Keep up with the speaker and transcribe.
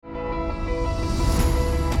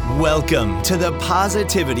Welcome to the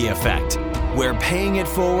Positivity Effect, where paying it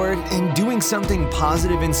forward and doing something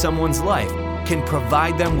positive in someone's life can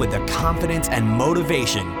provide them with the confidence and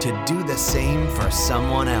motivation to do the same for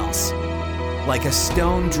someone else. Like a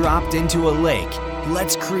stone dropped into a lake,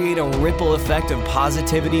 let's create a ripple effect of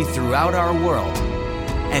positivity throughout our world.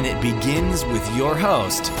 And it begins with your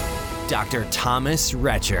host, Dr. Thomas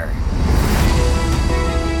Retcher.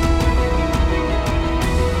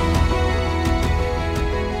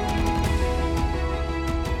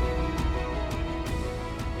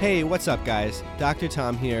 Hey, what's up, guys? Dr.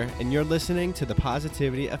 Tom here, and you're listening to The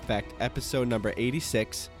Positivity Effect, episode number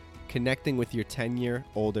 86, Connecting with Your 10-Year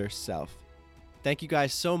Older Self. Thank you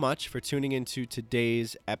guys so much for tuning into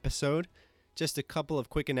today's episode. Just a couple of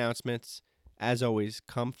quick announcements. As always,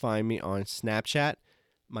 come find me on Snapchat.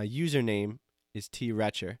 My username is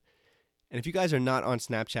TRetcher. And if you guys are not on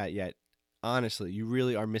Snapchat yet, honestly, you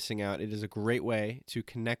really are missing out. It is a great way to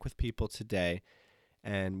connect with people today.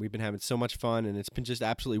 And we've been having so much fun, and it's been just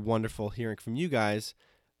absolutely wonderful hearing from you guys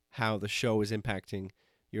how the show is impacting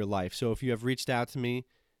your life. So if you have reached out to me,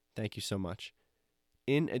 thank you so much.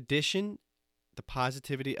 In addition, the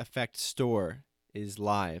Positivity Effect store is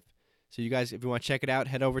live. So you guys, if you want to check it out,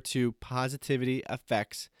 head over to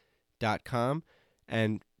positivityeffects.com.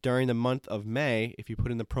 And during the month of May, if you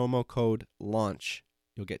put in the promo code LAUNCH,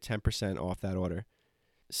 you'll get 10% off that order.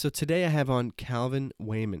 So today I have on Calvin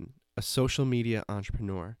Wayman, a social media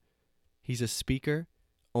entrepreneur. He's a speaker,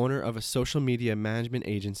 owner of a social media management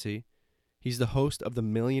agency. He's the host of the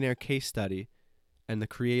Millionaire Case Study and the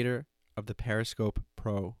creator of the Periscope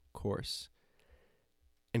Pro course.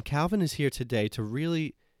 And Calvin is here today to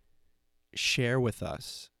really share with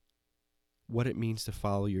us what it means to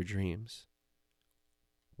follow your dreams,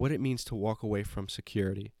 what it means to walk away from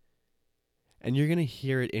security. And you're going to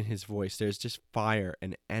hear it in his voice. There's just fire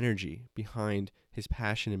and energy behind his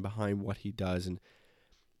passion and behind what he does. And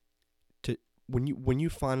when you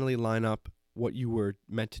finally line up what you were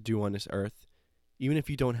meant to do on this earth, even if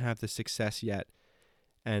you don't have the success yet,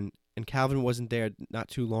 and Calvin wasn't there not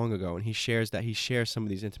too long ago, and he shares some of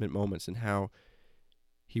these intimate moments and how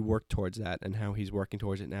he worked towards that and how he's working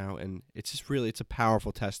towards it now. And it's a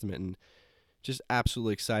powerful testament, and just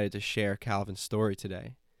absolutely excited to share Calvin's story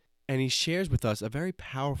today. And he shares with us a very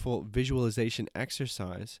powerful visualization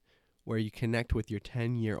exercise where you connect with your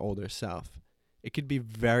 10-year older self. It could be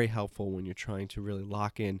very helpful when you're trying to really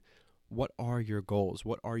lock in what are your goals,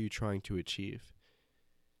 what are you trying to achieve.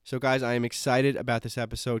 So guys, I am excited about this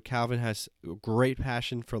episode. Calvin has a great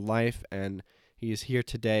passion for life, and he is here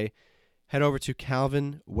today. Head over to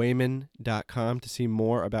calvinwayman.com to see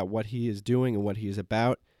more about what he is doing and what he is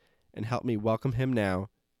about, and help me welcome him now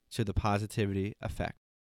to the Positivity Effect.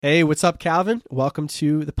 Hey, what's up, Calvin? Welcome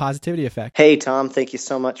to the Positivity Effect. Hey, Tom. Thank you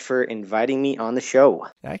so much for inviting me on the show.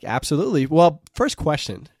 Absolutely. Well, first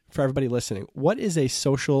question for everybody listening. What is a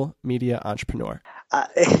social media entrepreneur? I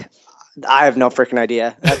have no freaking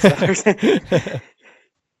idea. That's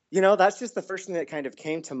just the first thing that kind of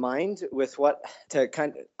came to mind with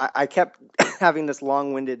I kept having this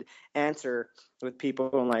long-winded answer with people.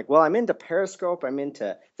 I'm like, well, I'm into Periscope, I'm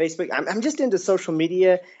into Facebook, I'm just into social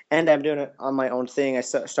media, and I'm doing it on my own thing. I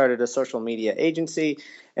started a social media agency,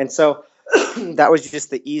 and so that was just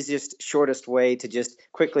the easiest, shortest way to just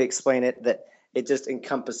quickly explain it, that it just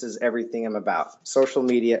encompasses everything I'm about, social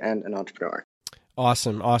media and an entrepreneur.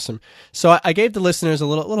 Awesome. So I gave the listeners a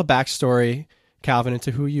little backstory, Calvin, into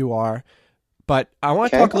who you are, but I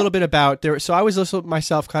want to talk a little bit about there. So I was listening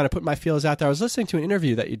myself, kind of put my feelers out there. I was listening to an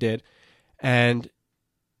interview that you did, and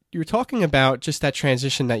you were talking about just that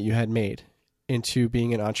transition that you had made into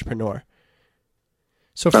being an entrepreneur.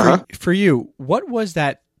 So for you, what was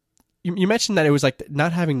that? You mentioned that it was like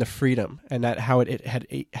not having the freedom, and that how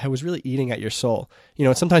it was really eating at your soul. You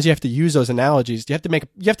know, sometimes you have to use those analogies. You have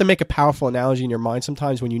to make a powerful analogy in your mind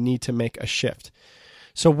sometimes when you need to make a shift.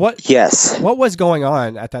 So what was going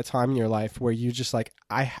on at that time in your life where you just like,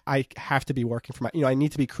 I have to be working for I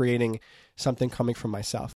need to be creating something coming from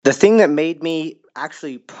myself? The thing that made me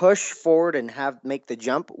actually push forward and make the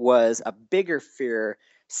jump was a bigger fear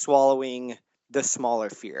swallowing the smaller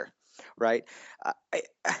fear, right?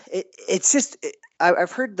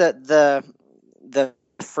 I've heard the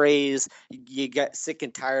phrase, you get sick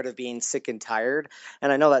and tired of being sick and tired,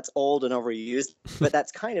 and I know that's old and overused, but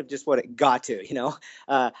that's kind of just what it got to.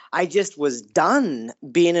 I just was done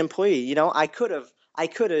being an employee. I could have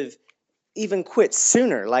even quit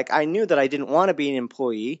sooner. Like, I knew that I didn't want to be an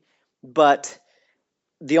employee, but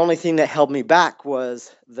the only thing that held me back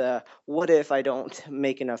was what if I don't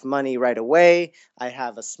make enough money right away? I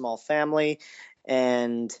have a small family,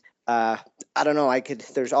 and I don't know,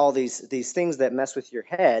 there's all these things that mess with your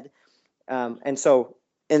head. And so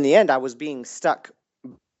in the end, I was being stuck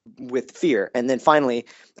with fear. And then finally,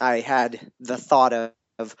 I had the thought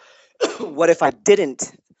of what if I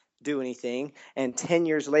didn't do anything, and 10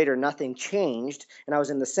 years later nothing changed, and I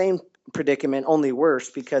was in the same predicament, only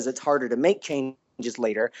worse, because it's harder to make changes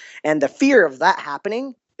later. And the fear of that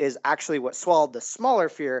happening is actually what swallowed the smaller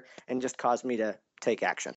fear and just caused me to take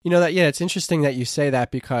action. It's interesting that you say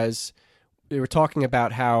that, because we were talking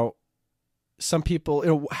about how some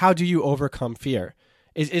people, how do you overcome fear?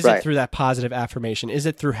 Is Right. it through that positive affirmation? Is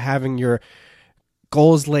it through having your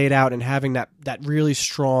goals laid out and having that really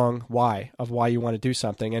strong why of why you want to do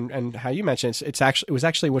something? And how you mentioned, it was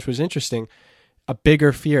actually, which was interesting, a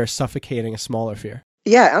bigger fear suffocating a smaller fear.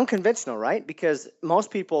 Yeah, unconventional, right? Because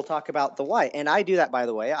most people talk about the why, and I do that, by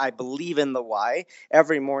the way. I believe in the why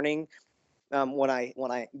every morning. When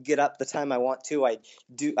I get up the time I want to,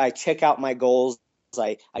 I check out my goals.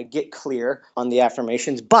 I get clear on the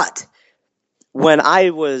affirmations. But when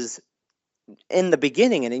I was in the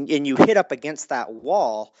beginning, and you hit up against that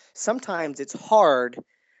wall, sometimes it's hard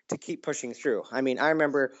to keep pushing through. I mean, I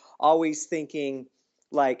remember always thinking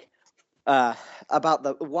like about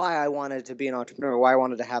the why I wanted to be an entrepreneur, why I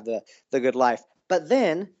wanted to have the good life. But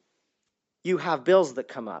then you have bills that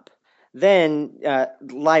come up. Then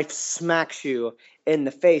life smacks you in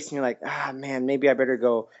the face, and you're like, man, maybe I better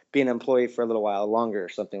go be an employee for a little while longer, or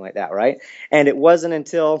something like that, right? And it wasn't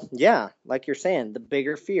until, like you're saying, the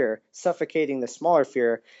bigger fear suffocating the smaller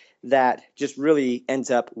fear that just really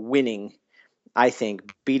ends up winning. I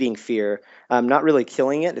think beating fear, not really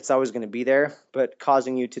killing it. It's always going to be there, but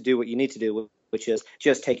causing you to do what you need to do, which is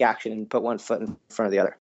just take action and put one foot in front of the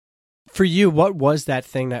other. For you, what was that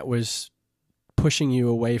thing that was pushing you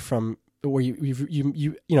away from where you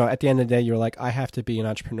at the end of the day, you're like, I have to be an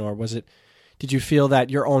entrepreneur? Did you feel that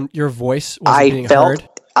your voice wasn't being heard?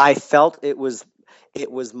 I felt it was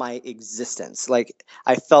my existence. Like,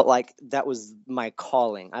 I felt like that was my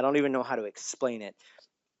calling. I don't even know how to explain it.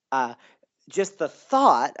 Just the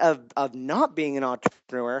thought of not being an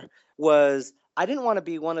entrepreneur was, I didn't want to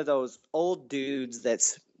be one of those old dudes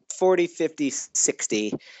that's 40, 50,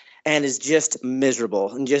 60 and is just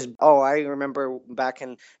miserable and just, I remember back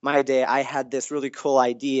in my day, I had this really cool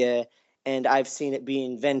idea and I've seen it be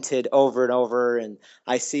invented over and over, and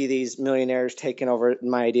I see these millionaires taking over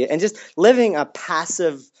my idea, and just living a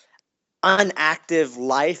passive, unactive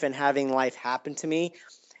life and having life happen to me.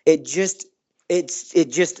 I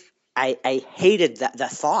hated the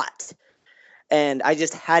thought, and I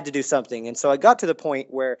just had to do something. And so I got to the point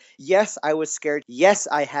where, yes, I was scared. Yes,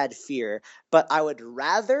 I had fear, but I would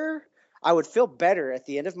feel better at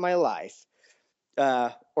the end of my life,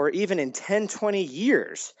 or even in 10, 20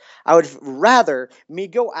 years. I would rather me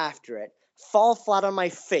go after it, fall flat on my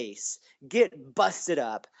face, get busted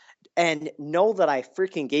up, and know that I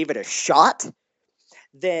freaking gave it a shot,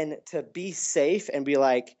 than to be safe and be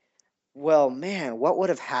like, well, man, what would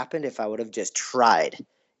have happened if I would have just tried?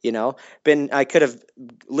 I could have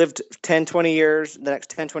lived 10, 20 years, the next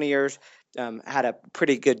 10, 20 years, had a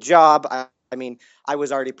pretty good job. I mean, I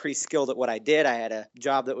was already pretty skilled at what I did. I had a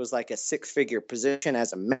job that was like a 6-figure position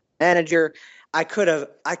as a manager. I could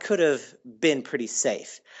have been pretty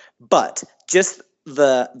safe, but just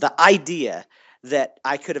the idea that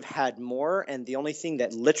I could have had more, and the only thing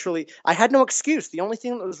that literally, I had no excuse. The only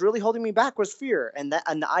thing that was really holding me back was fear, and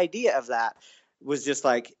the idea of that was just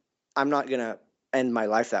like, I'm not gonna end my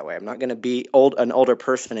life that way. I'm not gonna be an older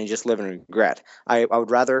person and just live in regret. I would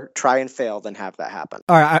rather try and fail than have that happen.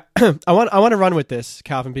 All right, I want to run with this,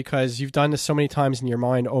 Calvin, because you've done this so many times in your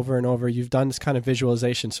mind over and over. You've done this kind of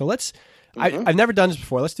visualization. So let's. Mm-hmm. I've never done this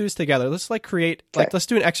before. Let's do this together. Let's let's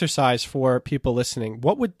do an exercise for people listening.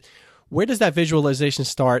 Where does that visualization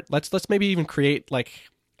start? Let's maybe even create, like,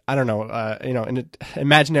 I don't know, an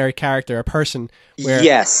imaginary character, a person,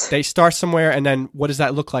 where they start somewhere, and then what does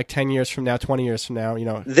that look like 10 years from now, 20 years from now?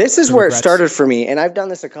 This is where it started for me, and I've done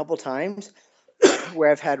this a couple times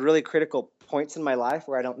where I've had really critical points in my life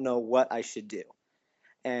where I don't know what I should do.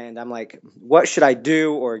 And I'm like, what should I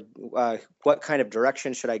do, or what kind of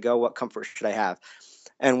direction should I go? What comfort should I have?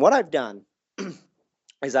 And what I've done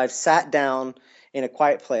is I've sat down in a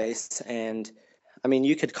quiet place, and I mean,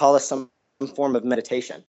 you could call this some form of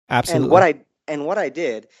meditation. Absolutely. And what I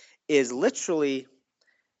did is literally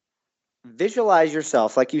visualize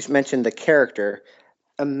yourself, like you mentioned, the character.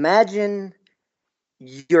 Imagine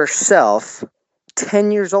yourself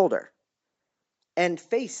 10 years older, and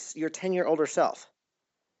face your 10-year older self.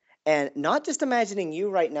 And not just imagining you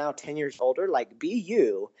right now 10 years older, like, be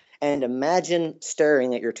you and imagine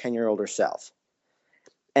staring at your 10-year older self,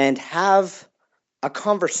 and have a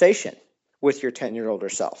conversation with your 10-year-older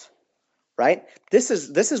self, right? This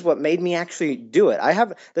is what made me actually do it.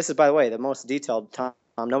 This is, by the way, the most detailed time.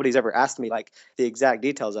 Nobody's ever asked me like the exact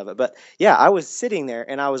details of it, but yeah, I was sitting there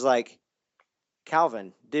and I was like,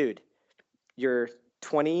 Calvin, dude, you're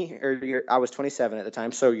 20 I was 27 at the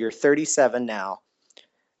time, so you're 37 now.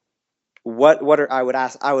 I would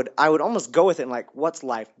ask, I would almost go with it, like, what's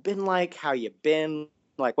life been like? How you been?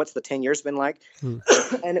 Like, what's the 10 years been like?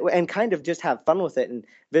 And kind of just have fun with it and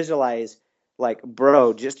visualize, like,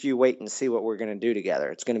 bro, just you wait and see what we're going to do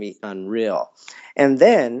together. It's going to be unreal. And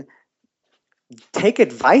then take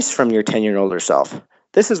advice from your 10-year-older self.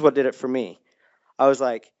 This is what did it for me. I was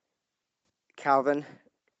like, Calvin,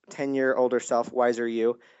 10-year-older self, wiser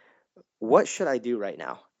you, what should I do right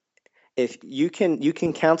now? If you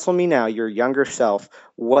can counsel me now, your younger self,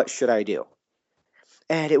 what should I do?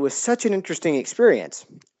 And it was such an interesting experience.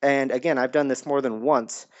 And again, I've done this more than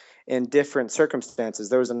once in different circumstances.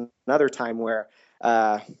 There was another time where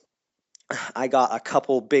I got a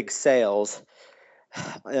couple big sales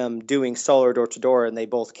doing solar door to door, and they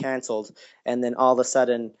both canceled. And then all of a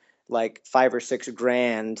sudden, like $5 or $6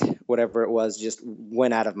 grand, whatever it was, just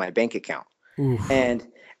went out of my bank account. Oof.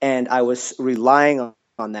 And I was relying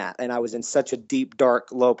on that, and I was in such a deep, dark,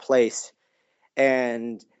 low place,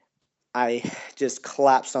 and I just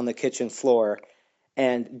collapsed on the kitchen floor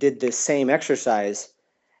and did this same exercise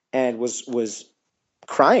and was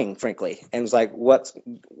crying, frankly, and was like,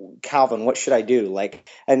 Calvin, what should I do? Like,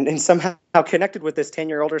 and somehow connected with this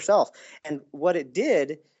 10-year-older self. And what it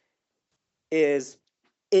did is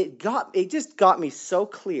it just got me so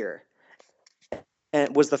clear. And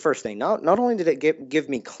it was the first thing. Not only did it give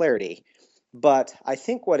me clarity, but I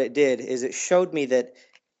think what it did is it showed me that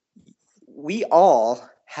we all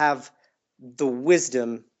have the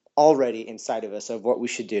wisdom already inside of us of what we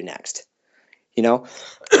should do next, you know?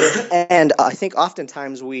 And I think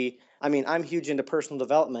oftentimes I'm huge into personal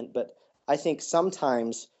development, but I think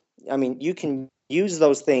sometimes, you can use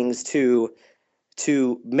those things to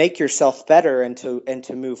make yourself better and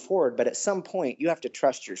to move forward. But at some point you have to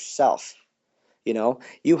trust yourself. You know,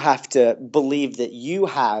 you have to believe that you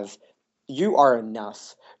are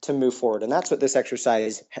enough to move forward. And that's what this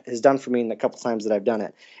exercise has done for me in the couple times that I've done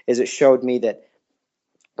it, is it showed me that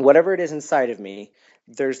whatever it is inside of me,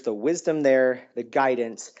 there's the wisdom there, the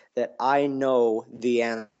guidance, that I know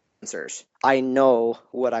the answers. I know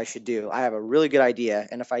what I should do. I have a really good idea.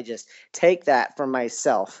 And if I just take that from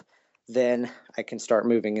myself, then I can start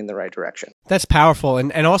moving in the right direction. That's powerful.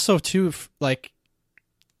 And also too, like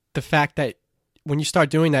the fact that when you start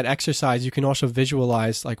doing that exercise, you can also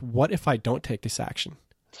visualize, like, what if I don't take this action?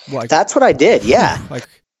 Like, that's what I did. Yeah.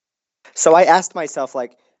 So I asked myself, I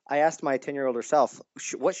asked my 10-year-older self,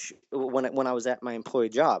 when I was at my employee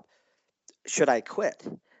job, should I quit?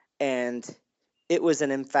 And it was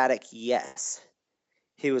an emphatic yes.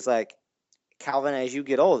 He was like, Calvin, as you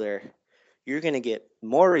get older, you're going to get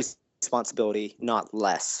more responsibility, not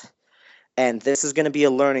less. And this is going to be a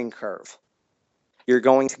learning curve. You're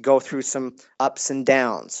going to go through some ups and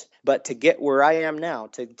downs, but to get where I am now,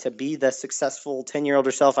 to be the successful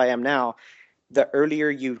 10-year-older self I am now, the earlier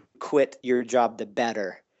you quit your job, the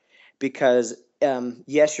better. Because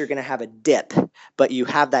yes, you're going to have a dip, but you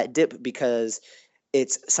have that dip because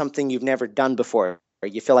it's something you've never done before.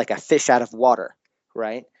 You feel like a fish out of water,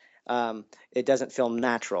 right? It doesn't feel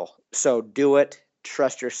natural. So do it.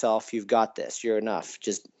 Trust yourself. You've got this. You're enough.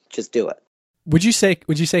 Just do it. Would you say,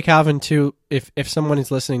 Calvin, too, if someone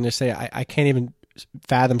is listening to say, I can't even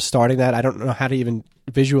fathom starting that, I don't know how to even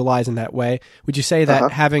visualize in that way, would you say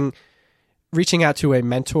that reaching out to a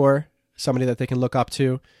mentor, somebody that they can look up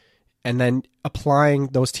to, and then applying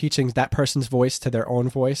those teachings, that person's voice to their own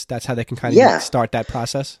voice, that's how they can kind of start that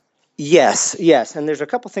process? Yes. And there's a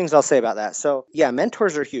couple things I'll say about that. So yeah,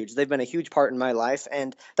 mentors are huge. They've been a huge part in my life.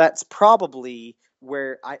 And that's probably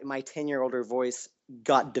where my 10-year-older voice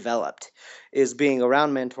got developed, is being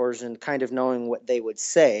around mentors and kind of knowing what they would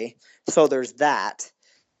say. So there's that.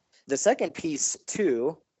 The second piece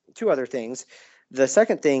too, two other things. The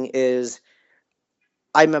second thing is,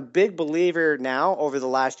 I'm a big believer now over the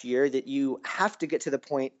last year that you have to get to the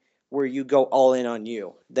point where you go all in on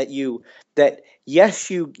you, that yes,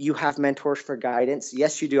 you have mentors for guidance.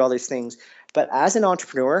 Yes, you do all these things, but as an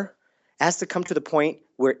entrepreneur, it has to come to the point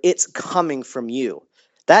where it's coming from you.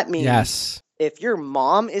 That means if your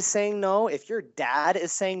mom is saying no, if your dad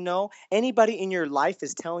is saying no, anybody in your life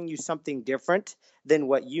is telling you something different than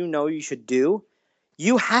what you know you should do,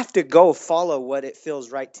 you have to go follow what it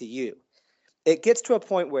feels right to you. It gets to a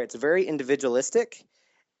point where it's very individualistic,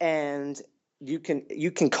 and you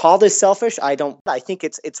can call this selfish. I think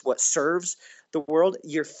it's what serves the world.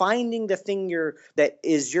 You're finding the thing that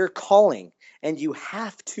is your calling, and you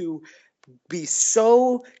have to be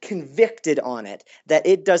so convicted on it that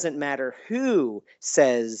it doesn't matter who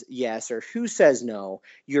says yes or who says no,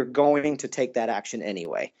 you're going to take that action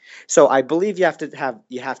anyway. So I believe you have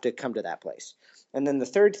to come to that place. And then the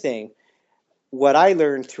third thing, what I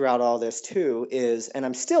learned throughout all this too is, and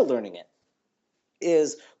I'm still learning it,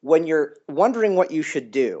 is when you're wondering what you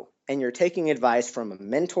should do and you're taking advice from a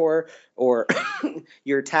mentor or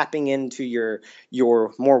you're tapping into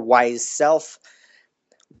your more wise self,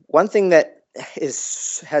 one thing that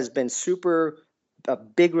has been a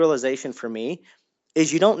big realization for me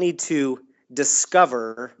is you don't need to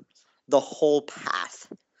discover the whole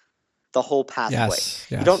path, the whole pathway. Yes.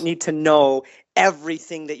 You don't need to know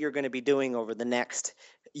everything that you're going to be doing over the next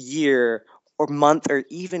year or month or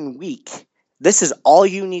even week. This is all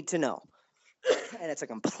you need to know. And it's a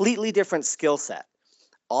completely different skill set.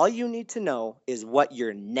 All you need to know is what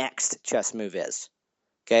your next chess move is.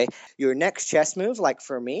 Okay? Your next chess move, like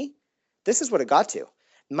for me, this is what it got to.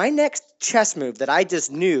 My next chess move that I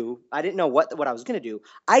just knew, I didn't know what I was going to do.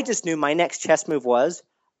 I just knew my next chess move was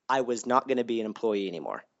I was not going to be an employee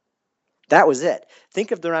anymore. That was it.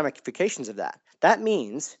 Think of the ramifications of that. That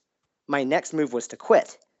means my next move was to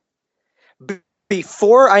quit.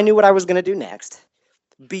 Before I knew what I was going to do next,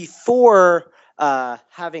 before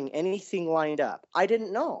having anything lined up, I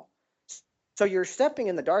didn't know. So you're stepping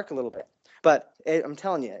in the dark a little bit. But I'm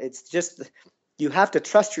telling you, it's just you have to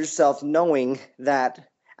trust yourself knowing that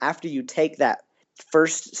after you take that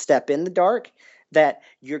first step in the dark, that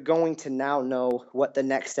you're going to now know what the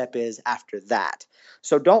next step is after that.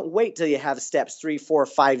 So don't wait till you have steps 3, 4,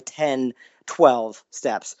 5, 10, 12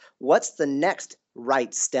 steps. What's the next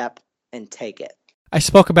right step, and take it? I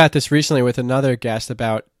spoke about this recently with another guest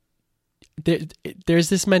about there's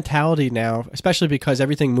this mentality now, especially because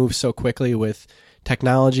everything moves so quickly with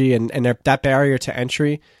technology and that barrier to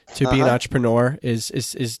entry to be an entrepreneur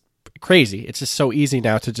is crazy. It's just so easy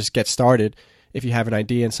now to just get started if you have an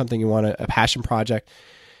idea and something you want, a passion project.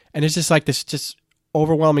 And it's just like this just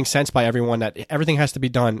overwhelming sense by everyone that everything has to be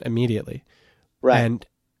done immediately. Right. And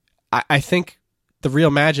I think the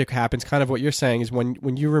real magic happens, kind of what you're saying, is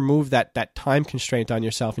when you remove that time constraint on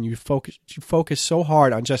yourself and you focus so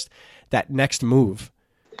hard on just that next move.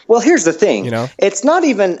 Well, here's the thing. You know? It's not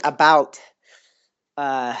even about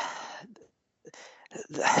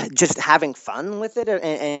just having fun with it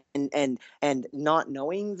and not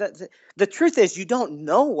knowing that the truth is you don't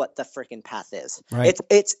know what the freaking path is. Right.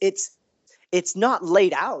 It's not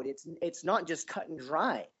laid out. It's not just cut and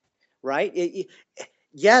dry, right?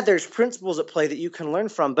 Yeah, there's principles at play that you can learn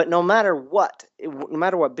from, but no matter what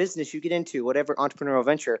business you get into, whatever entrepreneurial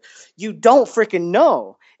venture, you don't freaking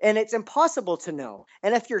know, and it's impossible to know.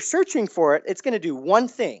 And if you're searching for it, it's going to do one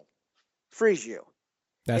thing: freeze you.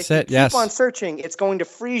 That's if it. you Yes. keep on searching, it's going to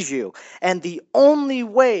freeze you. And the only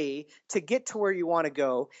way to get to where you want to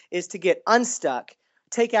go is to get unstuck,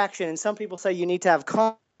 take action. And some people say you need to have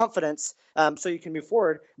confidence so you can move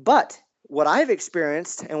forward. But what I've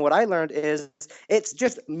experienced and what I learned is it's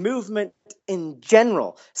just movement in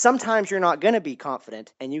general. Sometimes you're not going to be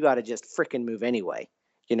confident and you got to just freaking move anyway.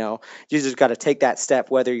 You know, you just got to take that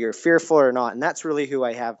step, whether you're fearful or not. And that's really who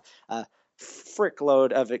I have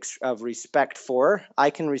frickload of respect for. I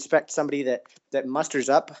can respect somebody that musters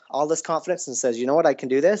up all this confidence and says, you know what, I can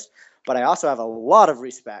do this. But I also have a lot of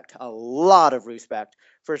respect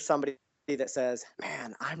for somebody that says,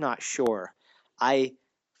 man, I'm not sure. I've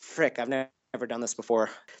never done this before.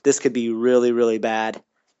 This could be really, really bad,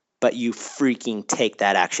 but you freaking take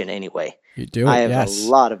that action anyway. You do it, I have yes. a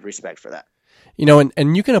lot of respect for that. You know,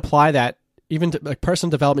 and you can apply that even to like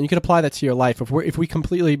personal development. You can apply that to your life. If we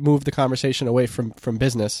completely move the conversation away from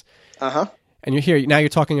business, and you're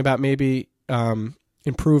talking about maybe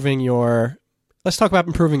improving your. Let's talk about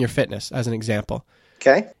improving your fitness as an example.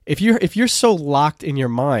 Okay. If you're so locked in your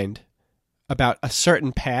mind about a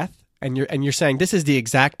certain path, and you're saying this is the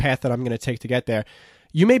exact path that I'm going to take to get there,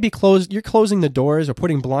 you may be you're closing the doors or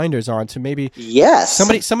putting blinders on to maybe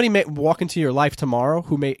somebody may walk into your life tomorrow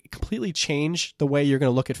who may completely change the way you're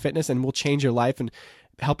going to look at fitness and will change your life and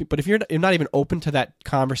help you. But if you're not even open to that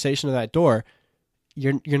conversation or that door,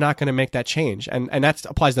 you're not going to make that change. And that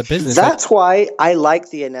applies to business. That's why I like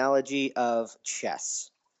the analogy of chess.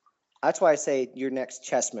 That's why I say your next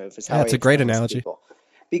chess move is how That's a great analogy. People.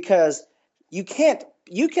 Because you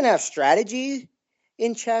can have strategy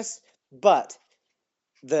in chess, but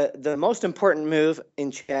the most important move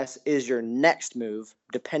in chess is your next move,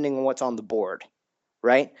 depending on what's on the board,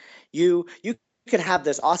 right? You could have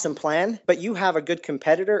this awesome plan, but you have a good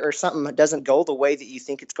competitor or something that doesn't go the way that you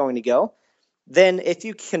think it's going to go. then if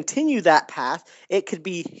you continue that path, it could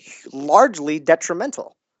be largely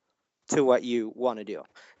detrimental to what you want to do.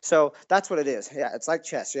 So that's what it is. Yeah, it's like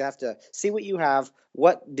chess. You have to see what you have,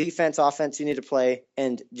 what defense, offense you need to play,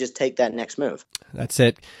 and just take that next move. That's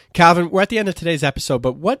it. Calvin, we're at the end of today's episode,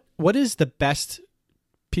 but what is the best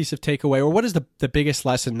piece of takeaway, or what is the biggest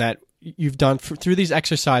lesson that you've done through these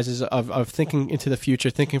exercises of thinking into the future,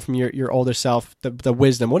 thinking from your older self, the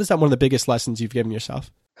wisdom? What is that one of the biggest lessons you've given yourself?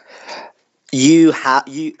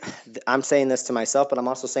 I'm saying this to myself, but I'm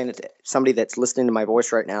also saying it to somebody that's listening to my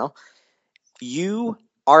voice right now. You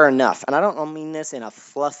are enough. And I don't mean this in a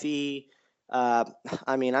fluffy,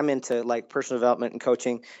 I'm into like personal development and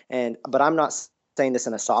coaching, but I'm not saying this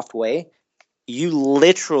in a soft way. You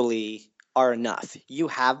literally are enough. You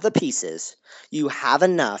have the pieces. You have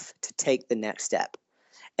enough to take the next step.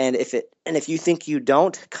 And if you think you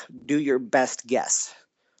don't, do your best guess.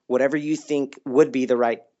 Whatever you think would be the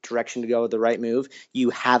right direction to go, the right move,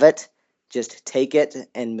 you have it. Just take it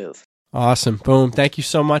and move. Awesome. Boom. Thank you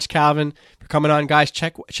so much, Calvin, for coming on. Guys,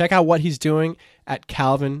 check out what he's doing at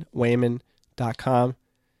calvinwayman.com.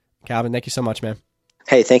 Calvin, thank you so much, man.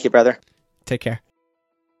 Hey, thank you, brother. Take care.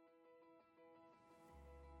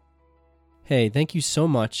 Hey, thank you so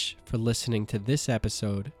much for listening to this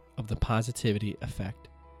episode of The Positivity Effect.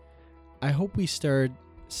 I hope we stirred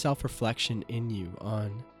self-reflection in you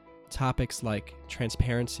on topics like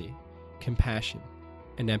transparency, compassion,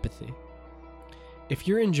 and empathy. If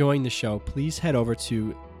you're enjoying the show, please head over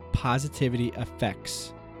to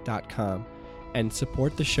positivityeffects.com and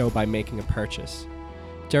support the show by making a purchase.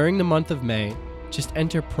 During the month of May, just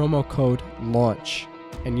enter promo code LAUNCH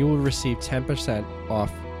and you will receive 10%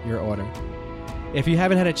 off your order. If you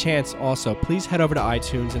haven't had a chance also, please head over to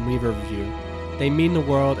iTunes and leave a review. They mean the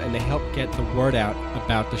world and they help get the word out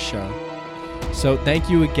about the show. So thank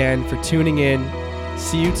you again for tuning in.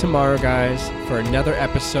 See you tomorrow, guys, for another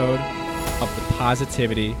episode of The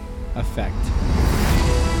Positivity Effect.